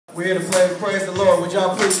We're here to play Praise the Lord. Would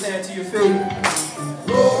y'all please stand to your feet?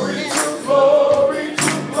 Glory to glory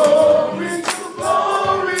to glory to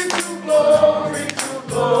glory to glory to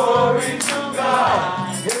glory to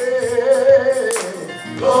God. Yeah.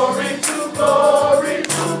 Glory to glory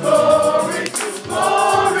to glory to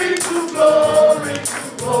glory to glory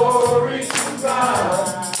to glory to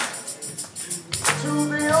God. To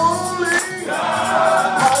the only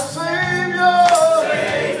God, our Savior,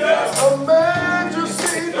 of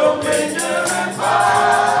majesty, dominion, and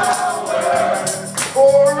power,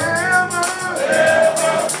 forever,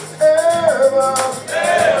 ever, ever,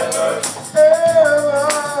 ever, ever,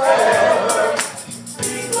 ever,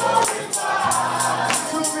 be glorified.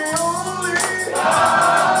 To the only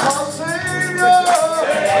God, our Savior,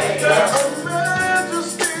 of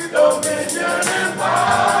majesty, dominion, and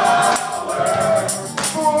power,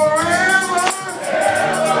 forever,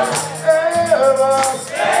 ever,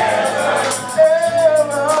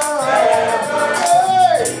 ever,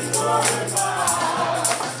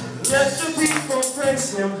 Let the people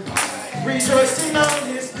praise Him, rejoicing on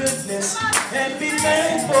His goodness, and be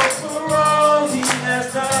thankful for all He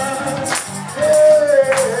has done.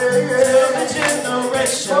 Tell the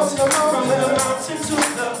generations, from the mountain to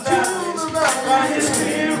the valleys, by His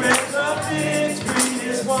Spirit the victory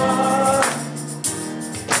is won.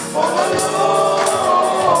 for the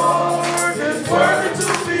Lord is worthy to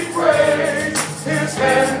be praised. His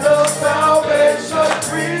hand of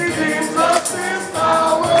salvation redeems us His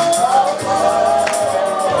power.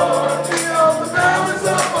 Beyond the balance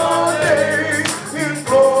of our days, His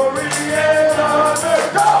glory and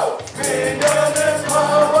honor, go! Dominion and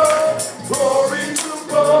power, glory to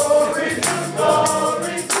glory to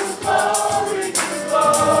glory to glory to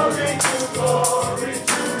glory to glory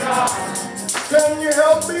to God. Can you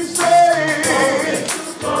help me say glory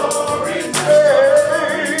to glory to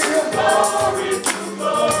glory to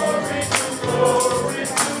glory to glory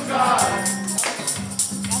to God?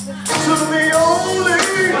 To the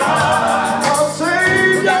only God, our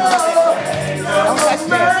Savior, of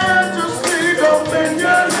majesty, dominion,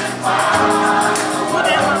 and power,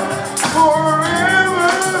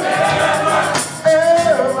 forever, ever,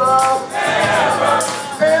 ever,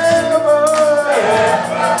 ever, ever,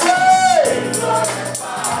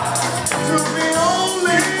 to the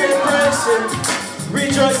only Praise Him,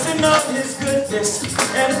 rejoicing on His goodness,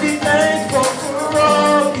 and be